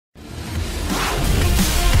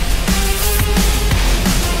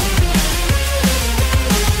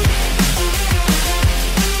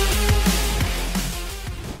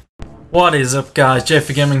What is up, guys?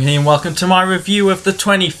 JayFerGaming here and welcome to my review of the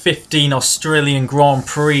 2015 Australian Grand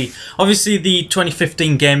Prix. Obviously the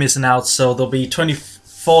 2015 game isn't out, so there'll be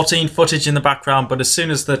 2014 footage in the background, but as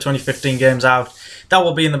soon as the 2015 game's out, that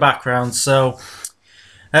will be in the background. So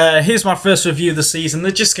here's my first review of the season.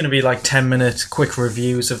 They're just going to be like 10-minute quick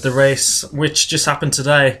reviews of the race, which just happened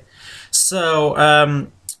today. So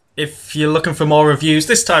if you're looking for more reviews,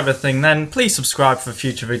 this type of thing, then please subscribe for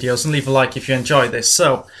future videos and leave a like if you enjoy this.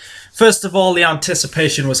 So first of all, the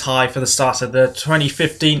anticipation was high for the start of the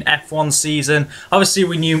 2015 F1 season. Obviously,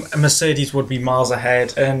 we knew Mercedes would be miles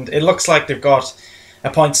ahead, and it looks like they've got a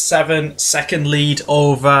 0.7 second lead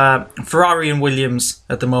over Ferrari and Williams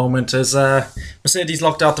at the moment, as Mercedes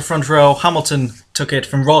locked out the front row. Hamilton took it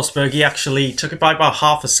from Rosberg. He actually took it by about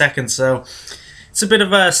half a second, so it's a bit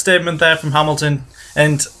of a statement there from Hamilton,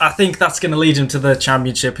 and I think that's going to lead him to the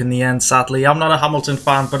championship in the end, sadly. I'm not a Hamilton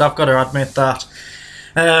fan, but I've got to admit that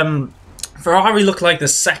Ferrari look like the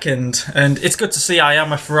second, and it's good to see. I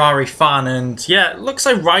am a Ferrari fan, and yeah, it looks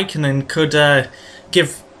like Raikkonen could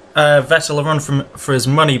give Vettel a run for his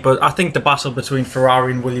money, but I think the battle between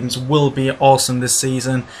Ferrari and Williams will be awesome this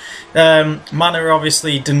season. Manor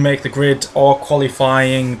obviously didn't make the grid or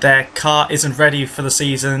qualifying. Their car isn't ready for the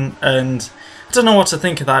season, and I don't know what to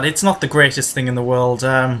think of that. It's not the greatest thing in the world.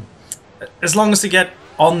 As long as they get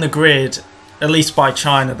on the grid, at least by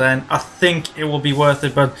China, then I think it will be worth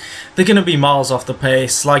it, but they're going to be miles off the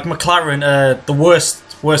pace. Like McLaren, the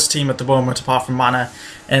worst team at the moment apart from Manor,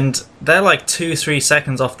 and they're like 2-3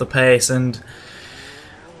 seconds off the pace, and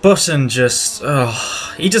Button just,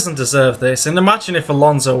 he doesn't deserve this. And imagine if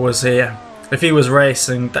Alonso was here, if he was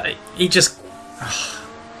racing, he just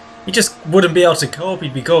wouldn't be able to cope.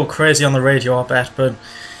 He'd be going crazy on the radio, I bet. But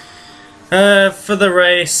for the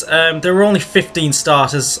race, there were only 15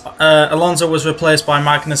 starters. Alonso was replaced by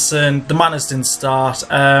Magnussen. The Manners didn't start.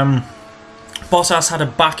 Bottas had a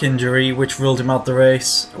back injury, which ruled him out the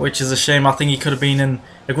race, which is a shame. I think he could have been in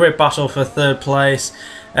a great battle for third place.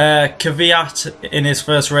 Kvyat, in his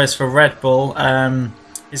first race for Red Bull,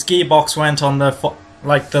 his gearbox went on the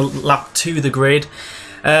lap to the grid.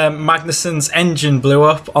 Magnussen's engine blew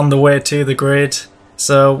up on the way to the grid.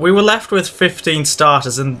 So we were left with 15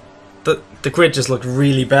 starters, and the grid just looked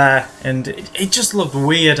really bare, and it just looked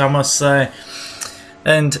weird, I must say.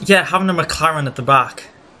 And yeah, having a McLaren at the back,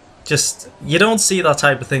 just, you don't see that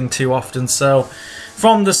type of thing too often. So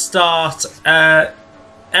from the start,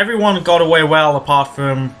 everyone got away well apart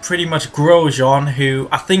from pretty much Grosjean, who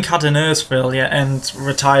I think had an earth failure and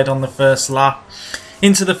retired on the first lap.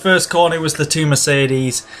 Into the first corner was the two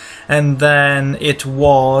Mercedes, and then it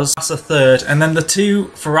was a third, and then the two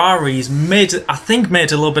Ferraris made a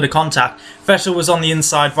little bit of contact. Vettel was on the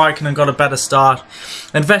inside, Raikkonen got a better start,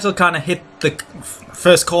 and Vettel kind of hit the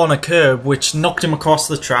first corner curb, which knocked him across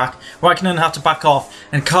the track. Raikkonen had to back off,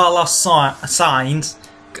 and Carlos Sainz,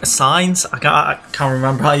 I can't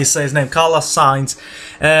remember how you say his name, Carlos Sainz,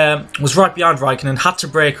 was right behind Raikkonen, had to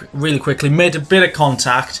brake really quickly, made a bit of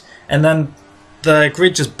contact, and then the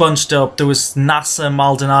grid just bunched up. There was Nasser,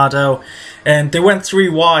 Maldonado, and they went 3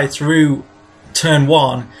 wide through turn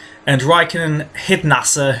 1, and Raikkonen hit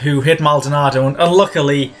Nasser, who hit Maldonado, and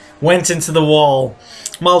unluckily went into the wall.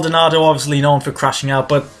 Maldonado obviously known for crashing out,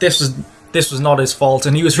 but this was not his fault,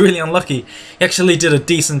 and he was really unlucky. He actually did a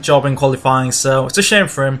decent job in qualifying, so it's a shame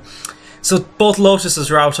for him. So both Lotuses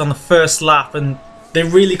were out on the first lap, and they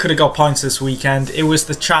really could have got points this weekend. It was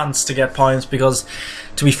the chance to get points because,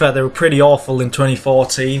 to be fair, they were pretty awful in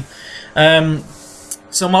 2014.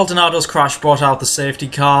 So Maldonado's crash brought out the safety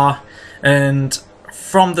car, and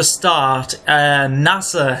from the start,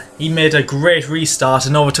 Nasser, he made a great restart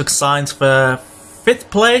and overtook Sainz for 5th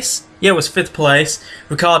place. Yeah, it was 5th place.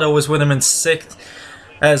 Ricciardo was with him in 6th,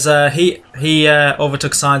 as he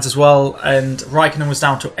overtook Sainz as well, and Raikkonen was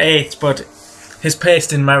down to 8th, but his pace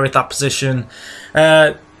didn't merit that position.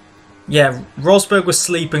 Yeah, Rosberg was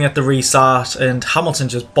sleeping at the restart, and Hamilton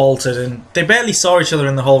just bolted, and they barely saw each other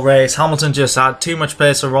in the whole race. Hamilton just had too much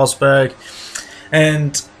pace for Rosberg,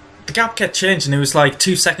 and the gap kept changing. It was like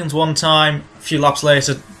 2 seconds one time, a few laps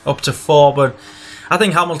later up to 4, but I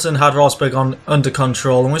think Hamilton had Rosberg under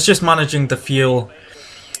control and was just managing the fuel.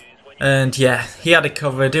 And yeah, he had it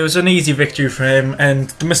covered. It was an easy victory for him, and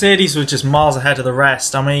the Mercedes were just miles ahead of the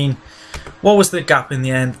rest. I mean, what was the gap in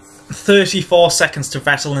the end? 34 seconds to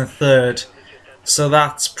Vettel in 3rd. So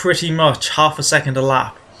that's pretty much half a second a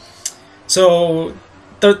lap. So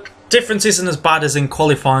the difference isn't as bad as in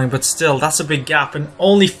qualifying, but still, that's a big gap. And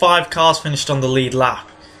only 5 cars finished on the lead lap,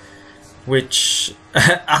 which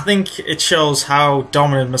I think it shows how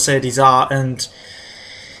dominant Mercedes are. And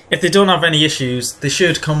if they don't have any issues, they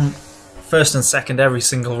should come first and second every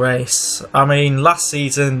single race. I mean, last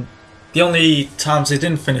season, the only times they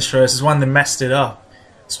didn't finish first is when they messed it up.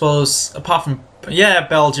 I suppose, apart from, yeah,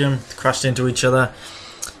 Belgium crashed into each other.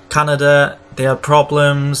 Canada, they had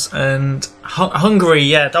problems, and Hungary,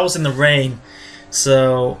 yeah, that was in the rain.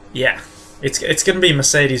 So, yeah, it's going to be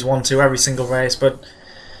Mercedes 1-2 every single race, but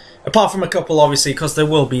apart from a couple, obviously, because there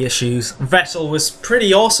will be issues. Vettel was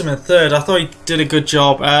pretty awesome in third. I thought he did a good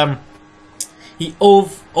job. He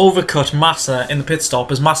overcut Massa in the pit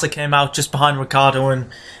stop as Massa came out just behind Ricciardo, and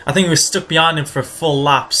I think he was stuck behind him for a full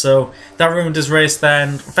lap, so that ruined his race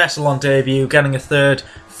then. Vettel on debut, getting a third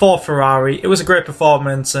for Ferrari. It was a great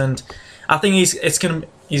performance, and I think he's going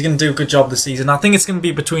to do a good job this season. I think it's going to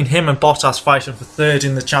be between him and Bottas fighting for third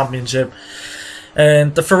in the championship.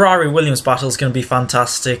 And the Ferrari-Williams battle is going to be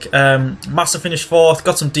fantastic. Massa finished fourth,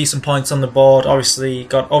 got some decent points on the board. Obviously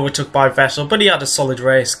got overtook by Vettel, but he had a solid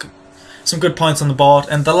race. Some good points on the board.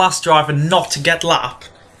 And the last driver not to get lapped,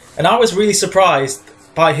 and I was really surprised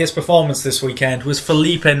by his performance this weekend, was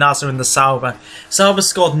Felipe Nasr in the Sauber. Sauber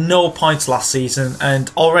scored no points last season,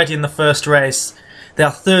 and already in the first race they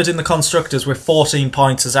are third in the Constructors with 14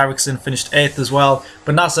 points, as Ericsson finished 8th as well.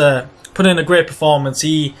 But Nasr put in a great performance.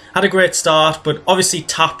 He had a great start, but obviously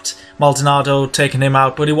tapped Maldonado, taking him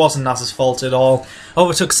out, but it wasn't Nasr's fault at all.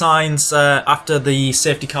 Overtook Sainz after the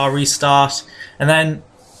safety car restart, and then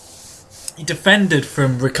he defended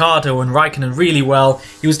from Ricciardo and Raikkonen really well.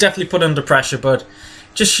 He was definitely put under pressure, but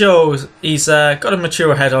just shows he's got a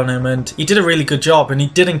mature head on him, and he did a really good job, and he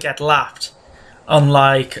didn't get lapped,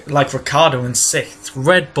 unlike Ricciardo in 6th.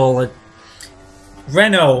 Red Bull, the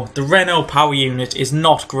Renault power unit is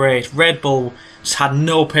not great. Red Bull just had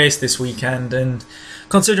no pace this weekend, and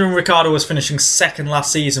considering Ricciardo was finishing 2nd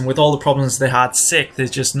last season with all the problems they had, 6th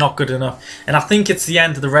is just not good enough. And I think it's the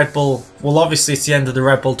end of the Red Bull, well obviously it's the end of the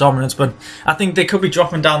Red Bull dominance, but I think they could be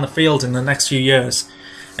dropping down the field in the next few years,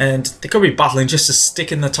 and they could be battling just to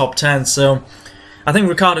stick in the top 10. So I think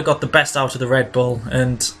Ricciardo got the best out of the Red Bull,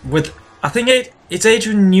 and I think it's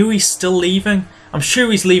Adrian Newey still leaving. I'm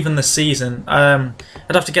sure he's leaving this season. I'd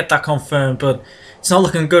have to get that confirmed, but it's not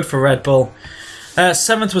looking good for Red Bull.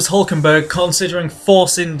 7th was Hulkenberg, considering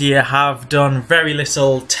Force India have done very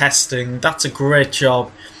little testing. That's a great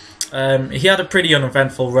job. He had a pretty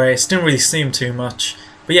uneventful race, didn't really seem too much.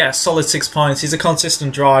 But yeah, solid 6 points. He's a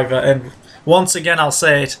consistent driver, and once again I'll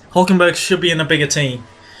say it, Hulkenberg should be in a bigger team.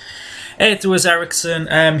 8th was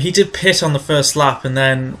Ericsson. He did pit on the first lap and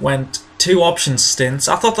then went 2 option stints.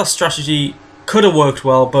 I thought that strategy could have worked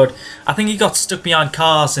well, but I think he got stuck behind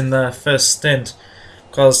cars in the first stint,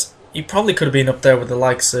 because he probably could have been up there with the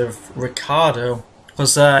likes of Ricciardo,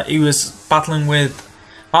 because he was battling with...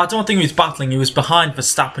 I don't think he was battling, he was behind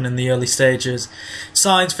Verstappen in the early stages.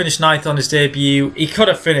 Sainz finished 9th on his debut. He could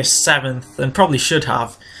have finished 7th, and probably should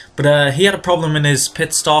have, but he had a problem in his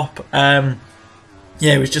pit stop. Yeah,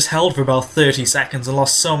 he was just held for about 30 seconds and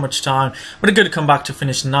lost so much time. But a good comeback to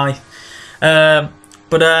finish 9th.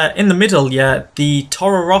 But in the middle, yeah, the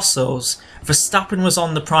Toro Rossos, Verstappen was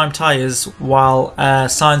on the prime tyres while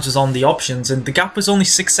Sainz was on the options, and the gap was only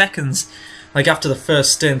 6 seconds, like after the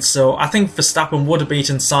first stint. So I think Verstappen would have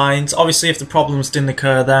beaten Sainz. Obviously, if the problems didn't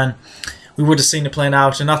occur, then we would have seen it playing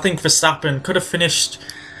out. And I think Verstappen could have finished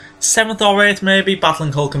 7th or 8th, maybe,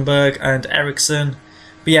 battling Hulkenberg and Ericsson.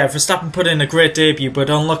 But yeah, Verstappen put in a great debut, but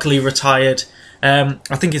unluckily retired. I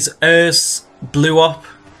think his ERS blew up.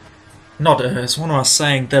 Not ERS, what am I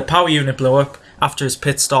saying? The power unit blew up after his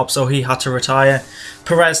pit stop, so he had to retire.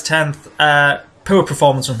 Perez 10th, poor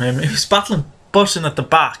performance from him. He was battling Button at the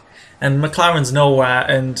back, and McLaren's nowhere,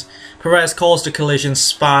 and Perez caused a collision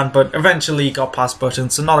span, but eventually got past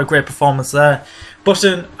Button, so not a great performance there.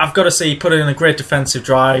 Button, I've got to say, he put in a great defensive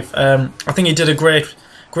drive. I think he did a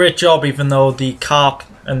great job, even though the car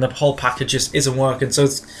and the whole package just isn't working, so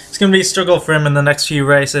it's going to be a struggle for him in the next few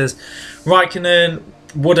races. Raikkonen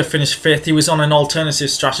would have finished 5th. He was on an alternative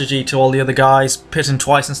strategy to all the other guys, pitting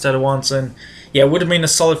twice instead of once, and yeah, would have been a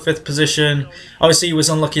solid 5th position. Obviously he was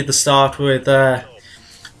unlucky at the start with a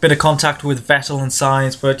bit of contact with Vettel and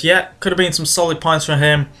Sainz, but yeah, could have been some solid points for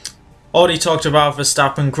him. Already talked about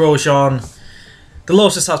Verstappen, Grosjean. The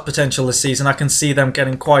Lotus has potential this season. I can see them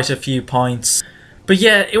getting quite a few points. But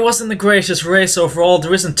yeah, it wasn't the greatest race overall.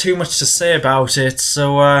 There isn't too much to say about it,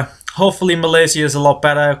 so hopefully Malaysia is a lot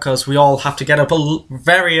better, because we all have to get up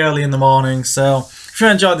very early in the morning. So if you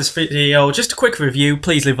enjoyed this video, just a quick review,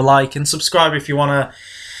 please leave a like and subscribe if you want to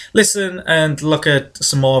listen and look at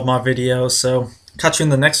some more of my videos. So catch you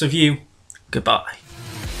in the next review. Goodbye.